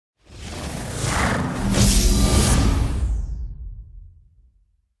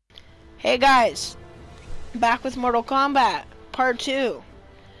Hey guys, back with Mortal Kombat Part 2,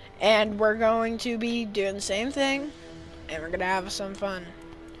 and we're going to be doing the same thing, and we're going to have some fun.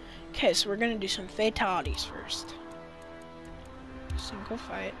 Okay, so we're going to do some fatalities first. Single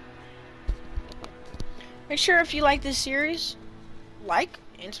fight. Make sure if you like this series, like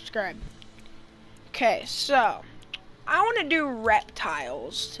and subscribe. Okay, so I want to do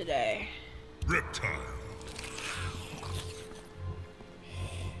reptiles today. Reptile.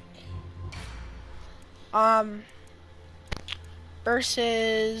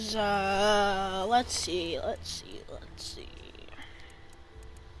 Versus, let's see. Let's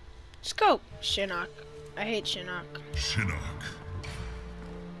go Shinnok. I hate Shinnok. Shinnok.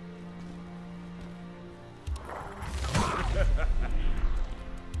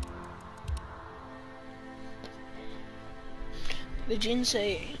 The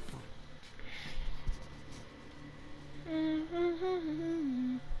Jinsei.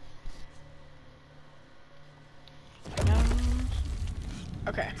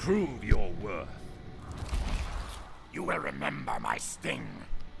 Okay. Prove your worth. You will remember my sting.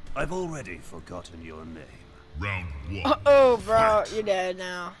 I've already forgotten your name. Round one. Oh, bro, Fight. you're dead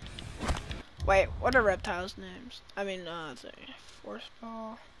now. Wait, what are reptiles' names? I mean, it's a force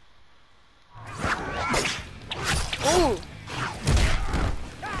ball. Ooh.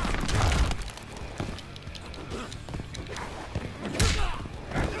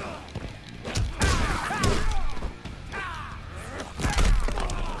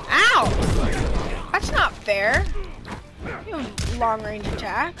 Ow! That's not fair. You have long-range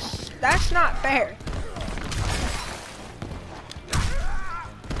attacks. That's not fair.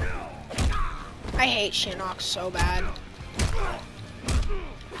 I hate Shinnok so bad.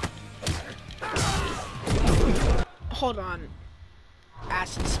 Hold on.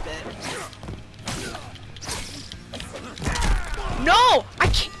 Acid spit. No! I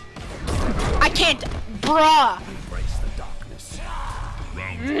can't. Bruh! Embrace the darkness.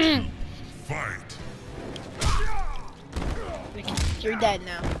 Round two. Fight. You're dead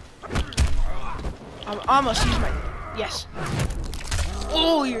now. I'm almost used my. Yes.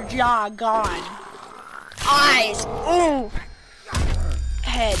 Oh, your jaw gone. Eyes. Ooh.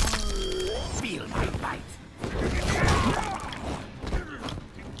 Head. Feel my bite.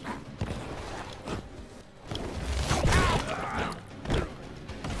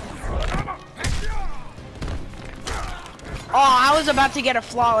 Oh, I was about to get a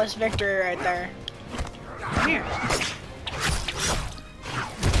flawless victory right there. Come here.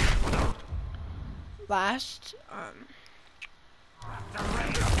 Last,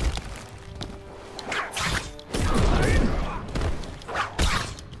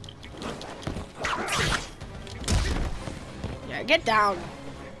 yeah, get down.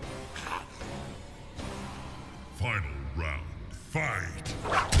 Final round. Fight.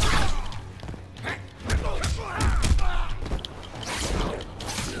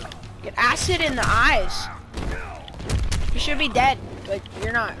 Get acid in the eyes. You should be dead, but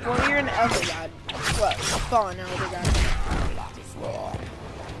you're not. Well, you're an elder god. What? Fallen elder god.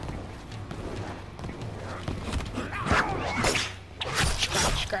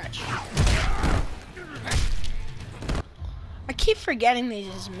 Scratch. I keep forgetting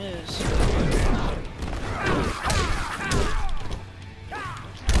these moves.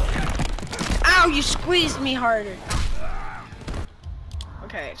 Ow, you squeezed me harder.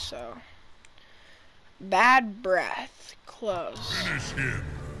 Okay, so bad breath, close. Finish him.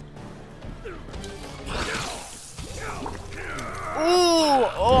 Ooh,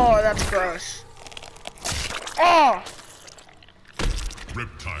 oh, that's gross. Oh,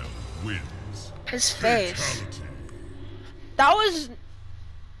 Reptile wins. his face. Fatality. That was,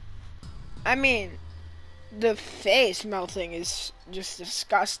 I mean, the face melting is just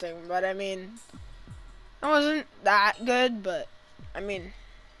disgusting, but I mean, it wasn't that good, but I mean,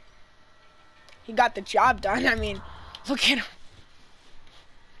 he got the job done. I mean, look at him.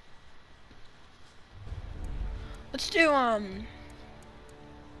 Let's do, Triborg.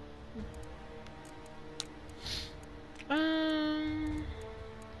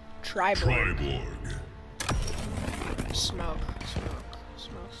 Triborg.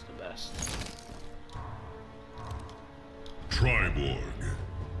 Smoke's the best. Triborg.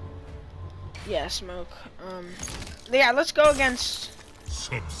 Yeah, Smoke. Yeah, let's go against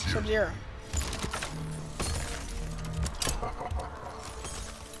Sub-Zero. Sub-Zero.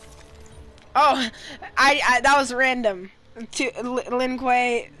 Oh, I that was random. Lin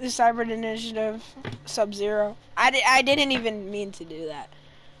Kuei, the Cyber Initiative, Sub-Zero. I didn't even mean to do that.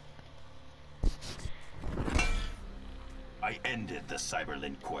 I ended the Cyber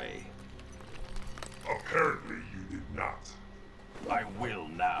Lin Kuei. Apparently you did not. I will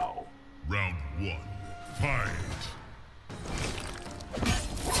now. Round 1. Fight.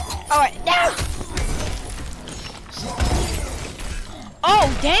 Oh, no!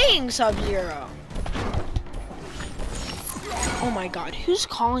 Oh, dang, Sub-Zero. Oh my god, who's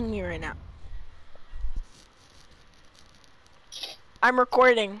calling me right now? I'm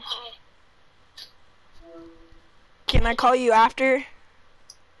recording. Can I call you after?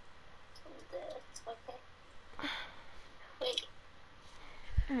 Okay. Wait.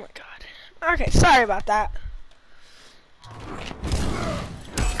 Oh my god. Okay, sorry about that.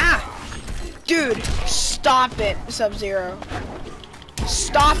 Ah! Dude, stop it, Sub-Zero.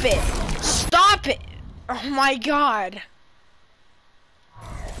 Stop it! Stop it! Oh my god.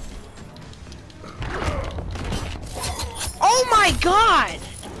 Oh my god!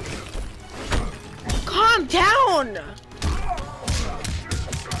 Calm down!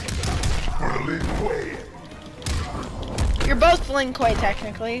 You're both Lin Kuei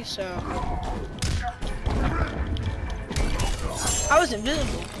technically, so I was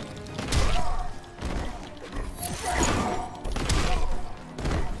invisible.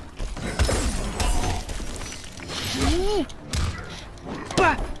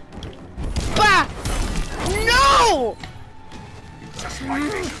 Bah! Bah! No!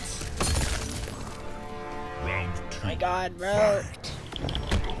 Round 2. My god, bro.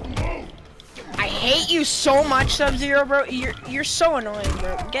 I hate you so much, Sub-Zero, bro. You're so annoying,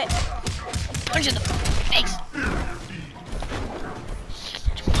 bro. Get punch in the face.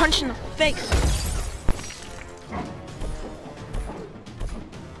 Punch in the face.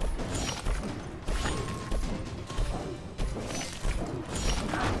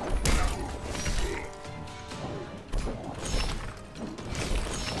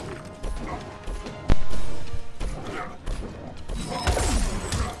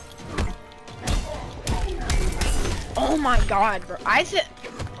 Oh my god, bro. I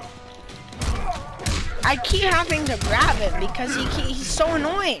keep having to grab him because he's so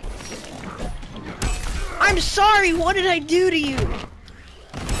annoying. I'm sorry, what did I do to you?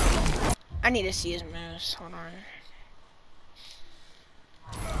 I need to see his moves. Hold on.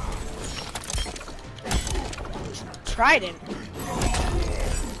 Trident.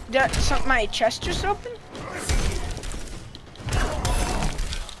 My chest just opened?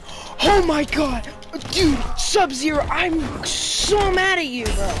 Oh my god! Dude, Sub-Zero, I'm so mad at you,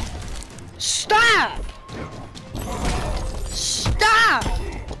 bro. Stop! Stop!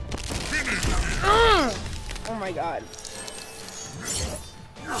 Oh my god.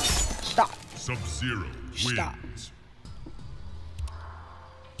 Stop. Sub-Zero Stop. wins.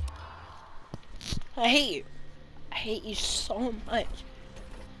 I hate you. I hate you so much.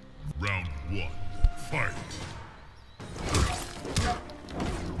 Round 1. Fight.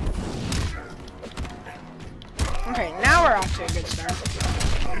 Okay, now we're off to a good start.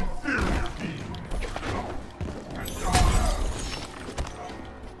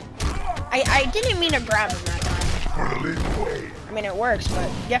 I didn't mean to grab him that time. I mean, it works, but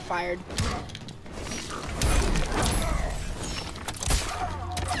get fired.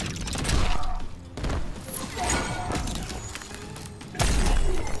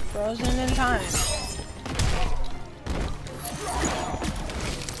 Frozen in time.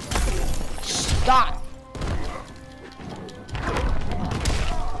 Stop.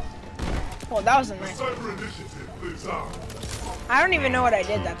 Well, that was a nice one. I don't even know what I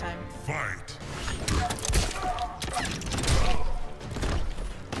did that time. Fight.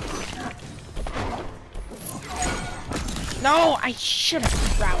 No, I should have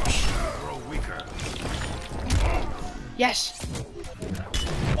crouched. Grow weaker. Yes.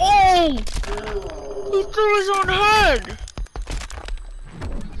 Oh! He threw his own head.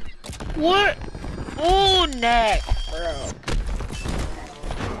 What? Oh, neck, bro.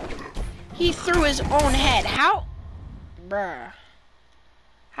 He threw his own head. How? Bruh.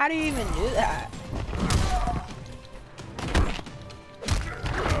 How do you even do that?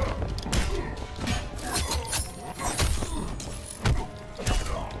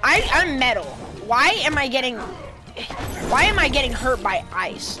 I'm metal. Why am I getting hurt by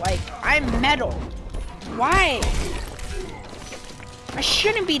ice? Like, I'm metal. Why? I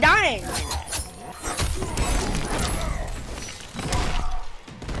shouldn't be dying.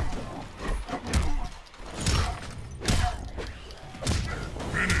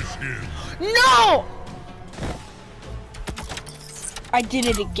 Finish him. No! I did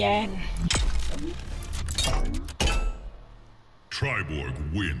it again. Triborg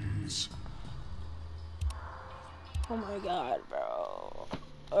wins. Oh my god, bro.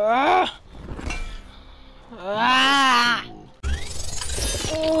 Ah!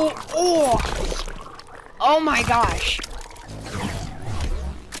 Oh my gosh.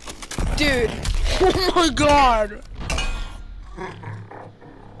 Dude. Oh my god.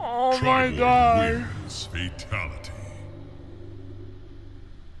 Oh my Tribal god. wins fatality.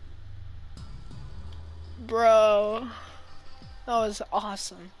 Bro. That was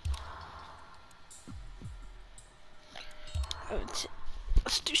awesome. Let's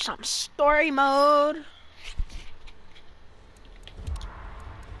do some story mode.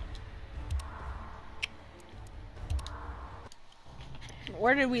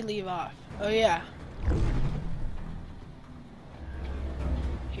 Where did we leave off? Oh yeah.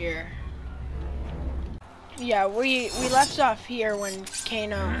 Here. Yeah, we left off here when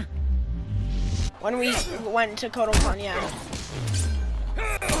Kano. When we went to Kodokan, yeah.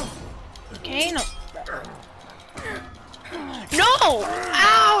 Kano. No!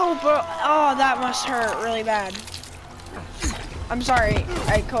 Ow, bro. Oh, that must hurt really bad. I'm sorry,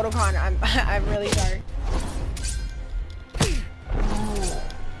 Kodokan. I'm really sorry.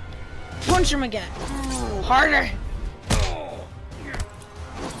 Punch him again. Harder.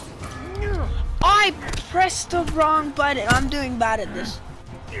 I pressed the wrong button. I'm doing bad at this.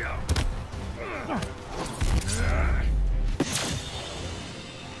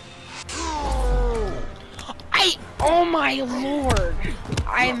 Oh my lord.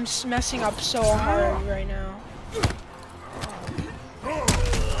 I'm messing up so hard right now.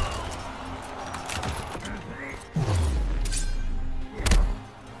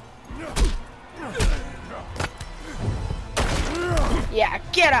 Yeah,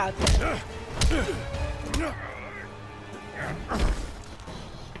 get out there.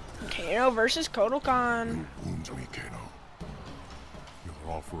 Kano versus Kodokan. Wounds me, Kano.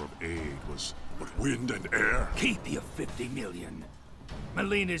 Your offer of aid was but wind and air. Keep your 50 million.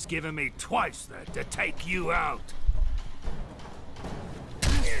 Melina's given me twice that to take you out.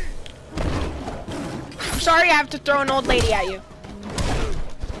 I'm sorry I have to throw an old lady at you.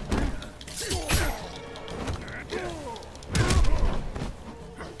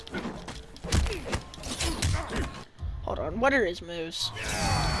 Hold on, what are his moves?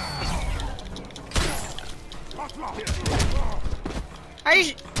 I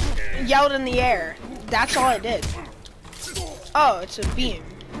just yelled in the air. That's all I did. Oh, it's a beam.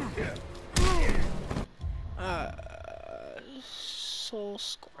 Soul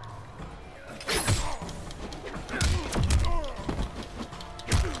score.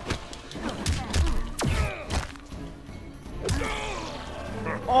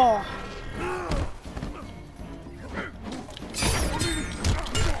 Oh.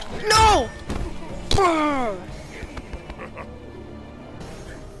 No!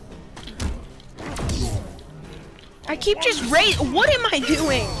 I keep just what am I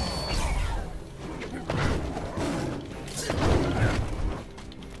doing?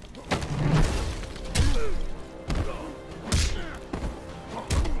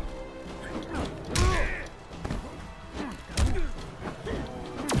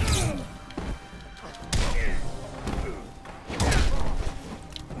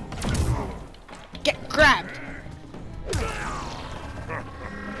 Get grabbed.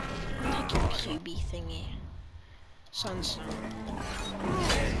 Take your QB thingy. Sunstone.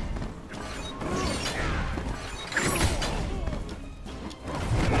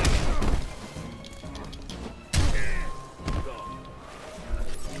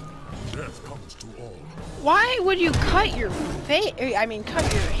 Death comes to all. Why would you cut your face? I mean, cut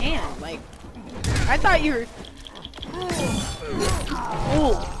your hand. Like, I thought you were.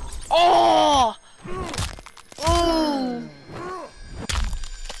 Oh! Oh! Oh!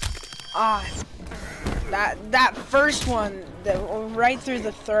 Ah! That first one, right through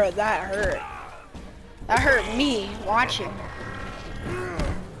the throat, that hurt. That hurt me watching.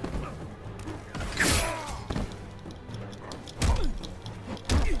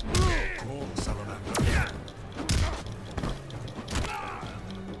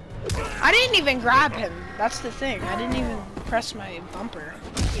 I didn't even grab him. That's the thing. I didn't even press my bumper.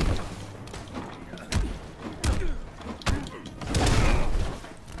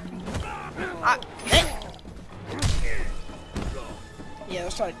 Yeah,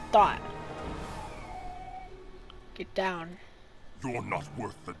 that's what I thought. Get down. You're not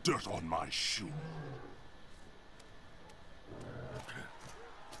worth the dirt on my shoe.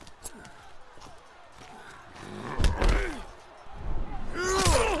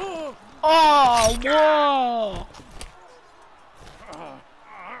 Oh, whoa!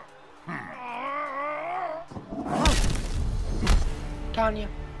 Tanya.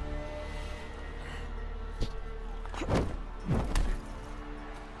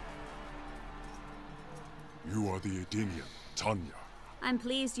 You are the Edenian, Tanya. I'm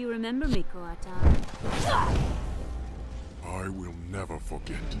pleased you remember me, Koata. I I will never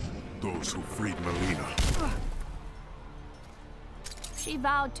forget those who freed Melina. She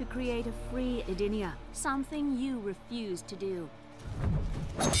vowed to create a free Edinia, something you refused to do.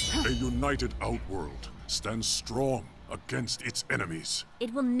 A united Outworld stands strong against its enemies.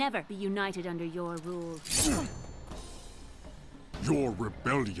 It will never be united under your rule. Your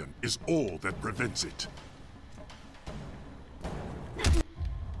rebellion is all that prevents it.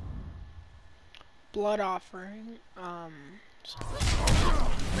 Blood offering.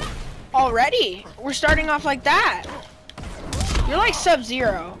 Already? We're starting off like that. You're like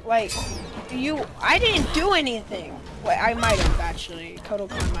Sub-Zero. Like, I didn't do anything. Wait, I might have actually.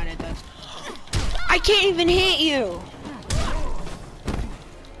 Kodokan might have done. I can't even hit you.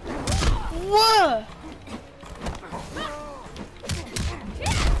 Whoa!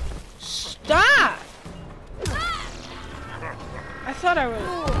 Stop! I thought I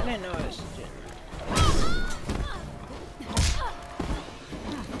didn't know I was doing that.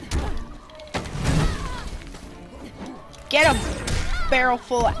 Get a barrel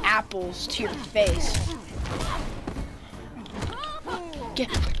full of apples to your face.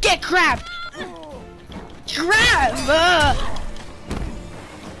 Get grabbed! Grab!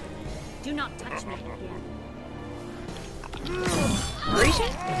 Do not touch me again.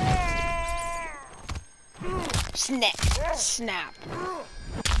 Reaching? Snap.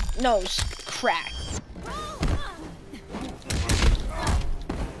 Nose crack.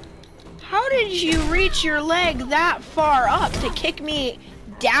 How did you reach your leg that far up to kick me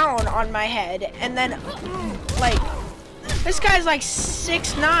down on my head and then, like, this guy's like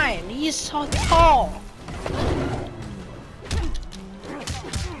 6'9". He's so tall.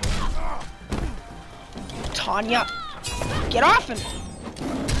 Tanya, get off him.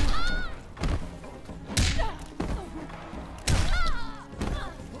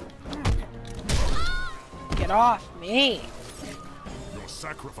 Get off me. Your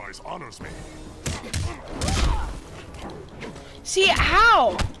sacrifice honors me. See,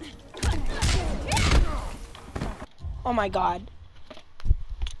 how? Oh my god.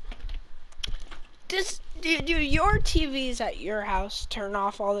 Do your TVs at your house turn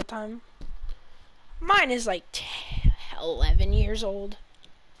off all the time? Mine is like 11 years old.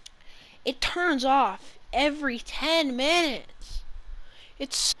 It turns off every 10 minutes.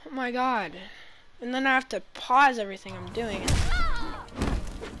 It's, oh my god. And then I have to pause everything I'm doing.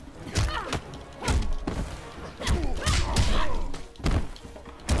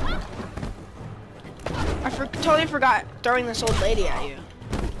 I totally forgot throwing this old lady at you.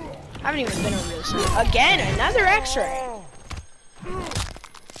 I haven't even been over this. Again, another X-ray.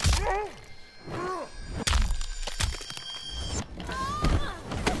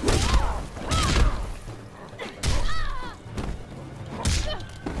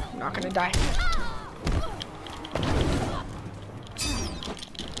 I'm not gonna die.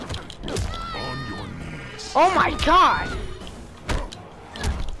 On your knees. Oh my god!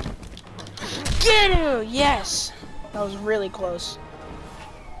 Get him! Yes! That was really close.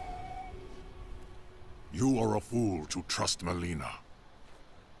 You are a fool to trust Melina.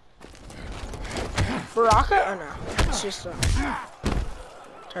 Baraka? Oh no. It's just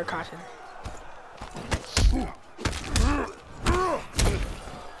Tarkatan.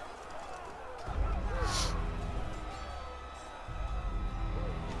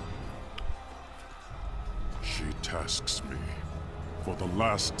 She tasks me for the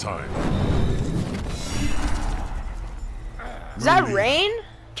last time. Is that Rain?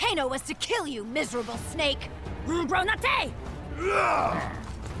 Kano was to kill you, miserable snake! Bronate! Oh!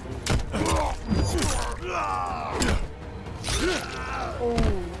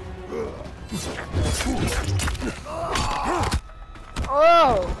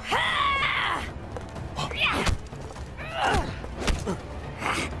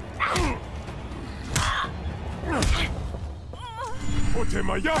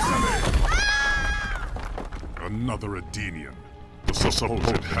 Another Edenian, the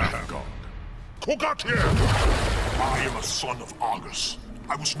supposed half-god. Kogatia! I am a son of Argus.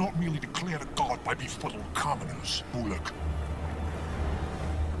 I was not merely declared a god by befuddled commoners, Bulak.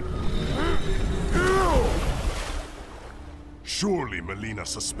 Surely Melina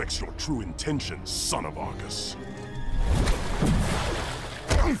suspects your true intentions, son of Argus.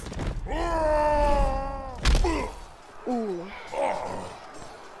 Ooh.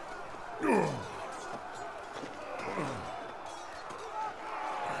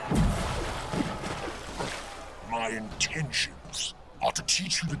 My intentions are to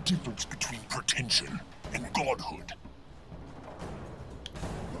teach you the difference between pretension and godhood.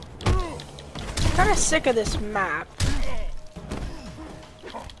 I'm kinda sick of this map.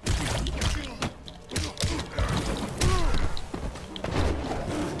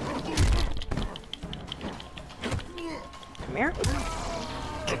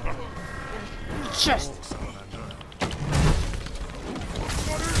 Just.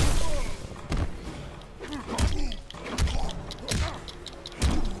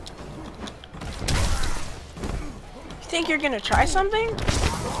 Think you're gonna try something?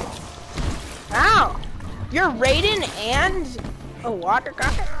 Ow! You're Raiden and a water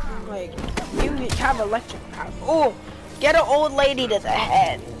guy? Like, you have electric power. Oh, get an old lady to the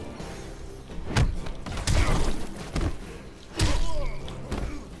head.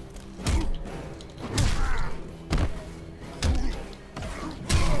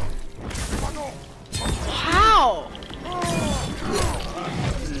 How?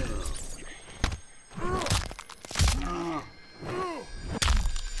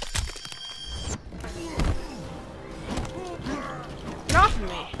 Get off of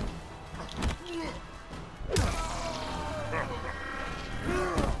me.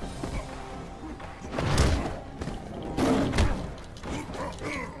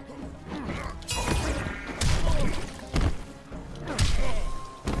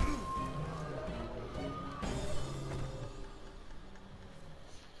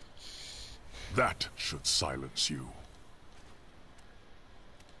 That should silence you.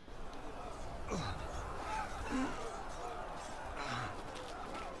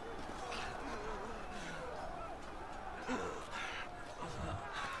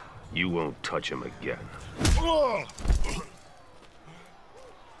 You won't touch him again. Oh,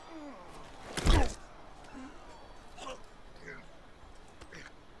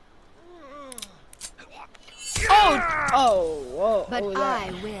 whoa. But oh,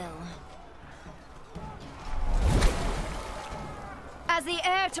 I will. As the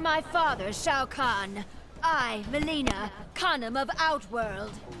heir to my father, Shao Kahn, I, Melina, Khanum of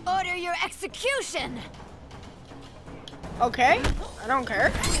Outworld, order your execution! Okay, I don't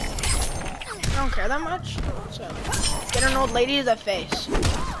care. I don't care that much. So, get an old lady to the face.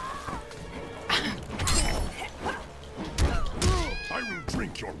 I will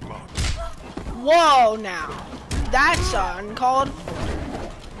drink your blood. Whoa, now. That's uncalled for.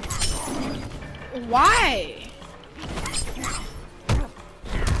 Why?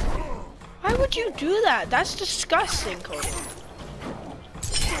 Why would you do that? That's disgusting, Cody.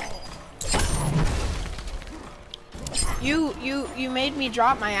 You made me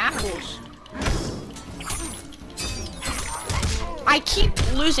drop my apples. I keep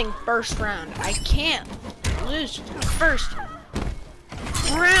losing first round. I can't lose first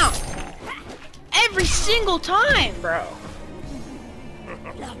round. Every single time, bro.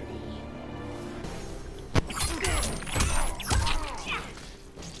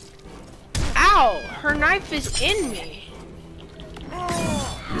 Ow! Her knife is in me.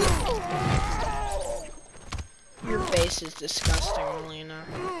 Your face is disgusting, Melina.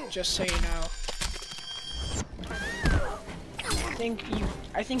 Just so you know.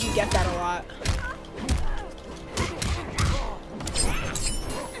 I think you get that a lot.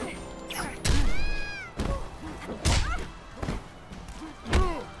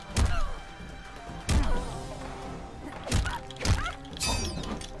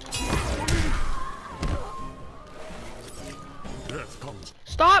 Death comes.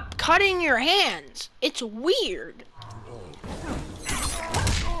 Stop cutting your hands. It's weird.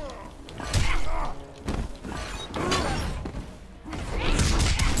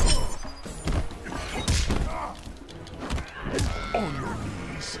 On your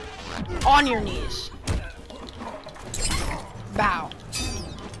knees. On your knees. Bow.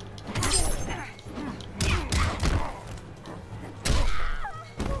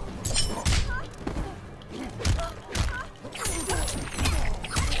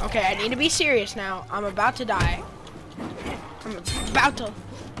 Okay, I need to be serious now. I'm about to die. I'm about to...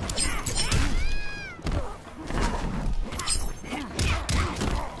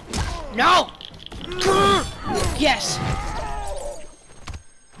 No! Yes!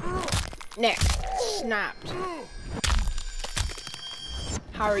 Nick, snapped.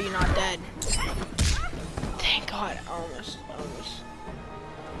 How are you not dead? Thank God, almost.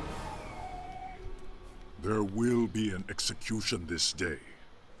 There will be an execution this day.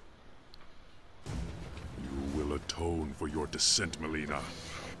 You will atone for your descent, Melina.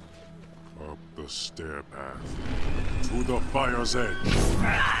 Up the stair path. To the fire's edge.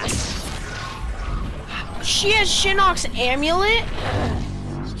 She has Shinnok's amulet?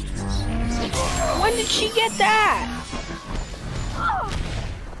 When did she get that?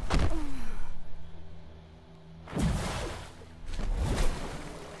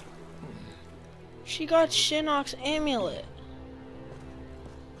 She got Shinnok's amulet.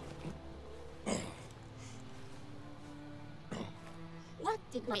 What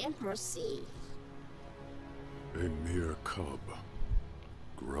did my emperor see? A mere cub,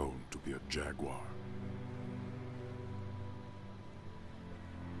 grown to be a jaguar.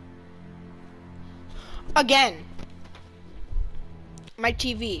 Again. My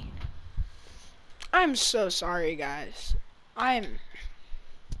TV. I'm so sorry, guys. I'm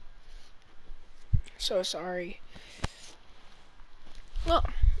so sorry. Well,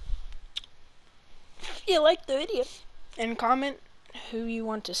 if you liked the video, and comment who you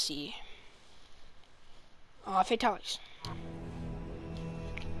want to see. Fatalities.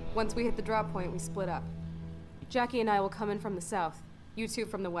 Once we hit the drop point, we split up. Jackie and I will come in from the south, you two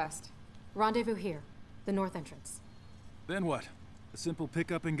from the west. Rendezvous here, the north entrance. Then what? A simple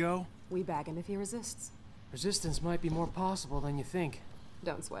pick up and go? We bag him if he resists. Resistance might be more possible than you think.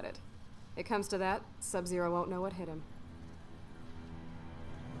 Don't sweat it. It comes to that, Sub-Zero won't know what hit him.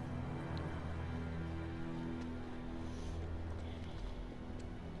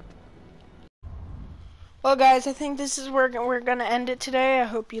 Well, guys, I think this is where we're gonna end it today. I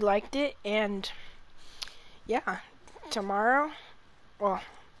hope you liked it, and yeah, tomorrow, well,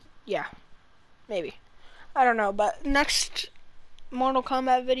 yeah, maybe, I don't know, but next Mortal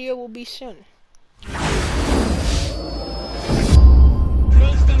Kombat video will be soon.